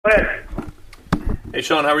Go ahead. Hey,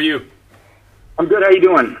 Sean, how are you? I'm good. How you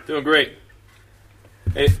doing? Doing great.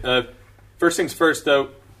 Hey, first things first, though.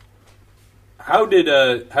 How did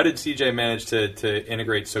CJ manage to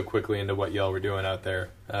integrate so quickly into what y'all were doing out there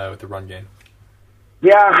with the run game?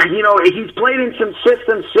 Yeah, he's played in some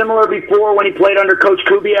systems similar before when he played under Coach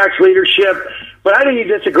Kubiak's leadership. But I think he's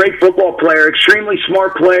just a great football player, extremely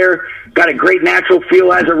smart player, got a great natural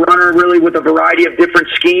feel as a runner, really with a variety of different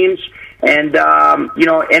schemes. And,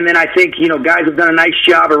 and then I think, guys have done a nice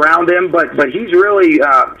job around him, but he's really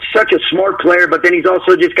such a smart player, but then he's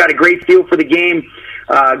also just got a great feel for the game,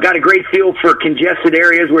 got a great feel for congested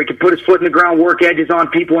areas where he can put his foot in the ground, work edges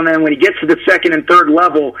on people, and then when he gets to the second and third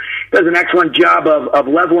level, does an excellent job of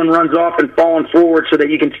leveling runs off and falling forward so that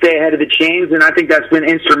you can stay ahead of the chains, and I think that's been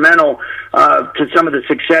instrumental to some of the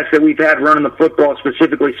success that we've had running the football,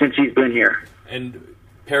 specifically since he's been here. And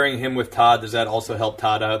pairing him with Todd, does that also help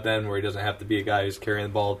Todd out then, where he doesn't have to be a guy who's carrying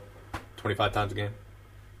the ball 25 times a game?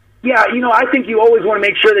 Yeah, I think you always want to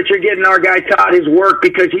make sure that you're getting our guy Todd his work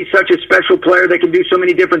because he's such a special player that can do so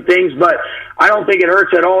many different things, but I don't think it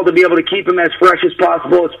hurts at all to be able to keep him as fresh as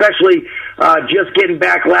possible, especially just getting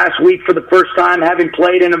back last week for the first time, having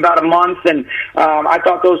played in about a month, and I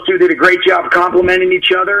thought those two did a great job complimenting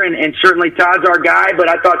each other, and certainly Todd's our guy,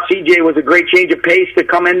 but I thought CJ was a great change of pace to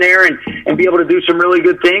come in there and be able to do some really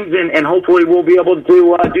good things, and hopefully we'll be able to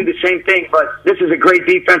do the same thing, but this is a great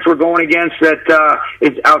defense we're going against that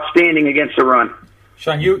is outstanding against the run.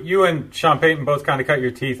 Sean, you and Sean Payton both kind of cut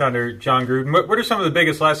your teeth under John Gruden. What are some of the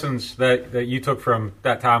biggest lessons that you took from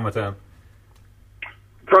that time with him?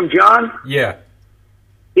 From John? Yeah.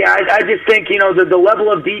 Yeah, I just think, the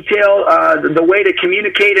level of detail, the way to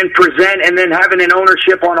communicate and present, and then having an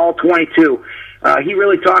ownership on all 22. He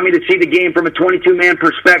really taught me to see the game from a 22-man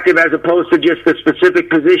perspective as opposed to just the specific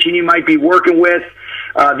position you might be working with.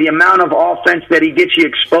 The amount of offense that he gets you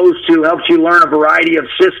exposed to helps you learn a variety of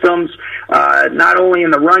systems, not only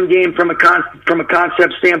in the run game from a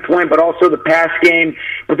concept standpoint, but also the pass game,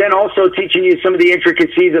 but then also teaching you some of the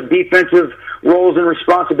intricacies of defensive roles and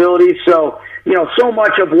responsibilities. So, so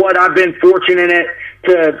much of what I've been fortunate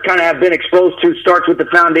to kind of have been exposed to starts with the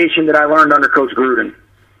foundation that I learned under Coach Gruden.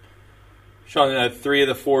 Sean, 3 of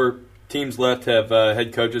the 4 teams left have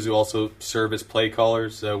head coaches who also serve as play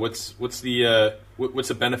callers. What's the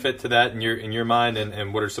benefit to that in your mind,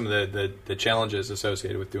 and what are some of the challenges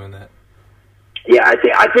associated with doing that? Yeah,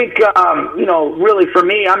 I think really for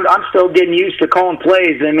me, I'm still getting used to calling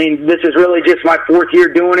plays. I mean, this is really just my 4th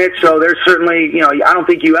year doing it, so there's certainly I don't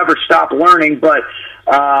think you ever stop learning, but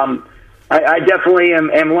I definitely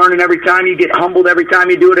am learning every time. You get humbled every time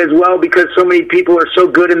you do it as well because so many people are so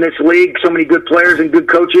good in this league, so many good players and good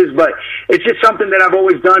coaches, but it's just something that I've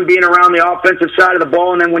always done, being around the offensive side of the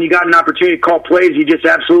ball, and then when you got an opportunity to call plays, you just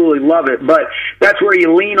absolutely love it. But that's where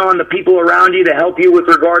you lean on the people around you to help you with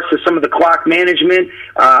regards to some of the clock management.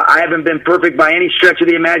 I haven't been perfect by any stretch of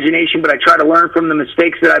the imagination, but I try to learn from the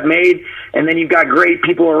mistakes that I've made, and then you've got great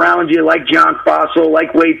people around you like John Fossil,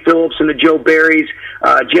 like Wade Phillips and the Joe Barrys.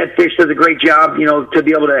 Jed Fish does a great job, to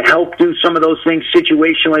be able to help do some of those things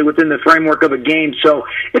situationally within the framework of a game. So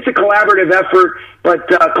it's a collaborative effort, but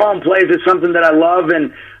calling plays is something that I love,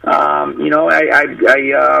 and I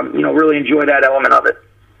really enjoy that element of it.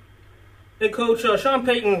 Hey, Coach, Sean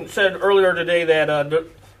Payton said earlier today that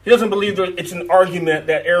he doesn't believe that it's an argument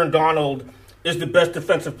that Aaron Donald is the best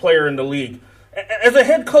defensive player in the league. As a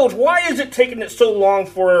head coach, why is it taking it so long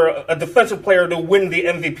for a defensive player to win the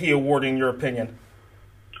MVP award, in your opinion?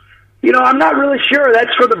 I'm not really sure.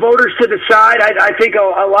 That's for the voters to decide. I think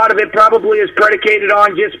a lot of it probably is predicated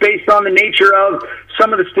on just based on the nature of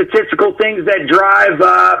some of the statistical things that drive,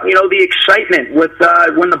 the excitement with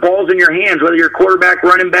when the ball's in your hands, whether you're quarterback,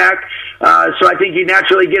 running back. So I think you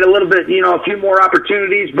naturally get a little bit, a few more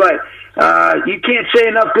opportunities, but you can't say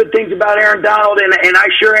enough good things about Aaron Donald, and I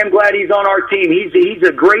sure am glad he's on our team. He's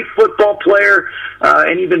a great football player,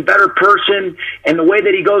 an even better person, and the way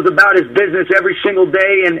that he goes about his business every single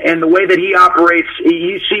day and the way that he operates,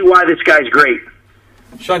 you see why this guy's great.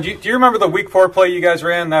 Sean, do you remember the Week 4 play you guys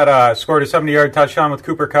ran that scored a 70-yard touchdown with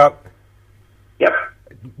Cooper Kupp? Yep.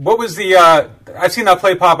 What was the I've seen that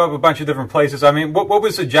play pop up a bunch of different places. I mean, what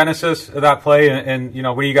was the genesis of that play, and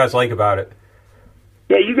what do you guys like about it?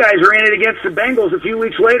 Yeah, you guys ran it against the Bengals a few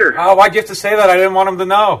weeks later. Oh, why'd you have to say that? I didn't want them to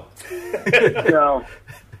know. No.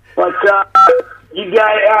 But, you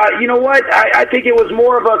guys, you know what? I think it was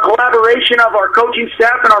more of a collaboration of our coaching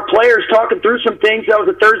staff and our players talking through some things. That was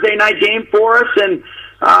a Thursday night game for us, and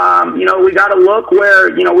We got a look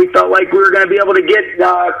where, we felt like we were going to be able to get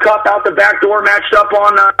Cup out the back door matched up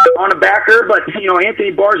on a backer. But,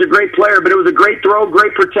 Anthony Barr's a great player, but it was a great throw,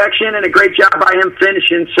 great protection, and a great job by him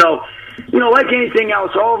finishing. So, like anything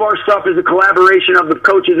else, all of our stuff is a collaboration of the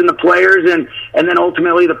coaches and the players, and then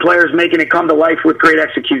ultimately the players making it come to life with great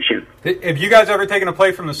execution. Have you guys ever taken a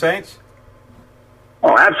play from the Saints?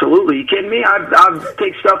 Oh, absolutely. You kidding me? I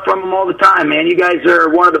take stuff from them all the time, man. You guys are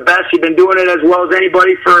one of the best. You've been doing it as well as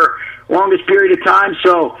anybody for longest period of time.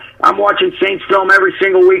 So I'm watching Saints film every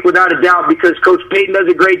single week without a doubt because Coach Payton does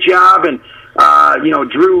a great job, and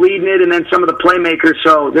Drew leading it, and then some of the playmakers.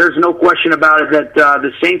 So there's no question about it that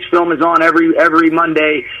the Saints film is on every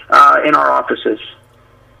Monday in our offices.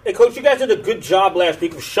 Hey, Coach, you guys did a good job last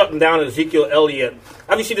week of shutting down Ezekiel Elliott.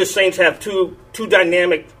 Obviously, the Saints have two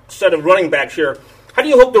dynamic set of running backs here. How do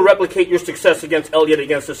you hope to replicate your success against Elliott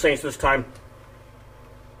against the Saints this time?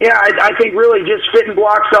 Yeah, I think really just fitting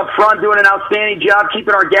blocks up front, doing an outstanding job,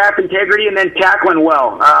 keeping our gap integrity, and then tackling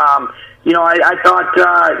well. I thought,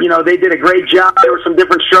 they did a great job. There were some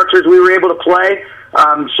different structures we were able to play.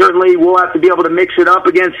 Certainly we'll have to be able to mix it up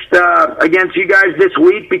against you guys this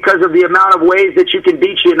week because of the amount of ways that you can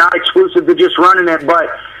beat you, not exclusive to just running it. But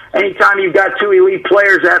anytime you've got two elite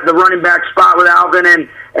players at the running back spot with Alvin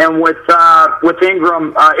and with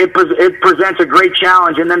Ingram, it presents a great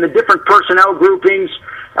challenge. And then the different personnel groupings,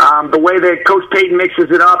 the way that Coach Payton mixes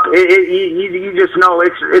it up, you just know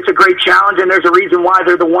it's a great challenge, and there's a reason why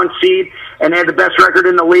they're the 1 seed and they have the best record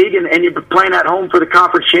in the league, and you're playing at home for the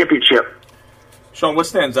conference championship. Sean, what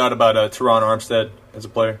stands out about Teron Armstead as a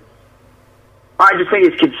player? I just think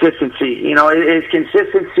it's consistency. His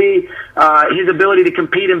consistency, his ability to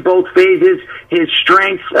compete in both phases, his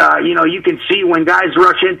strength. You can see when guys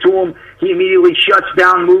rush into him, he immediately shuts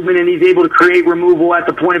down movement, and he's able to create removal at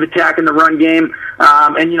the point of attack in the run game.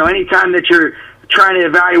 Anytime that you're trying to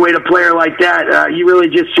evaluate a player like that, you really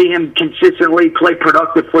just see him consistently play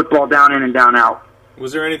productive football down in and down out.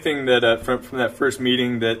 Was there anything that from that first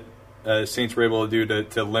meeting that Saints were able to do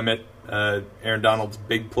to limit Aaron Donald's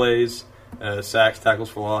big plays? Sacks, tackles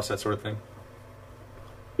for loss, that sort of thing?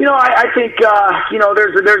 I think,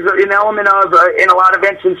 there's an element of, in a lot of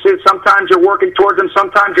instances, sometimes you're working towards them,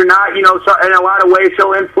 sometimes you're not. So in a lot of ways,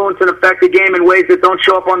 he'll influence and affect the game in ways that don't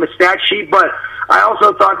show up on the stat sheet. But I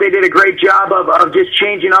also thought they did a great job of just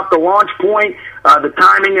changing up the launch point, the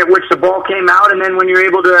timing at which the ball came out, and then when you're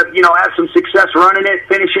able to, have some success running it,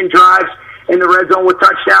 finishing drives in the red zone with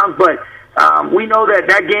touchdowns. But we know that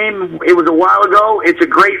game, it was a while ago. It's a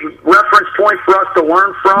great reference point for us to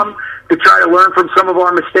learn from, to try to learn from some of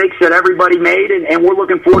our mistakes that everybody made, and we're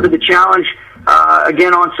looking forward to the challenge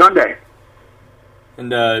again on Sunday.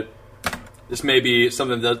 And this may be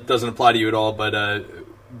something that doesn't apply to you at all, but how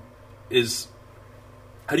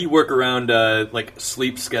do you work around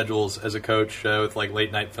sleep schedules as a coach with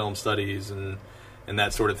late night film studies and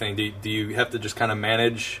that sort of thing? Do you have to just kind of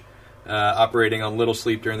manage operating on little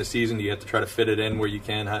sleep during the season? Do you have to try to fit it in where you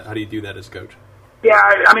can? How do you do that as a coach? Yeah,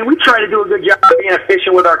 we try to do a good job of being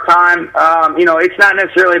efficient with our time. It's not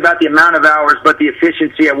necessarily about the amount of hours, but the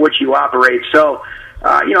efficiency at which you operate. So,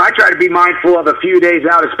 I try to be mindful of a few days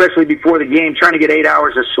out, especially before the game, trying to get 8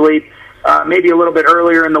 hours of sleep, maybe a little bit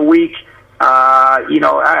earlier in the week.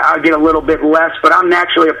 I'll get a little bit less, but I'm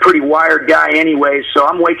naturally a pretty wired guy anyways, so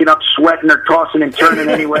I'm waking up sweating or tossing and turning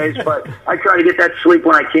anyways, but I try to get that sleep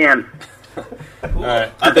when I can. All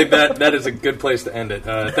right. I think that is a good place to end it.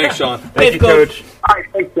 Thanks, Sean. Thank you, Coach. All right,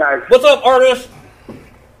 thanks, guys. What's up, artist?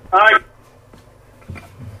 All right.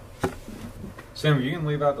 Sam, you can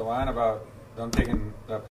leave out the line about them taking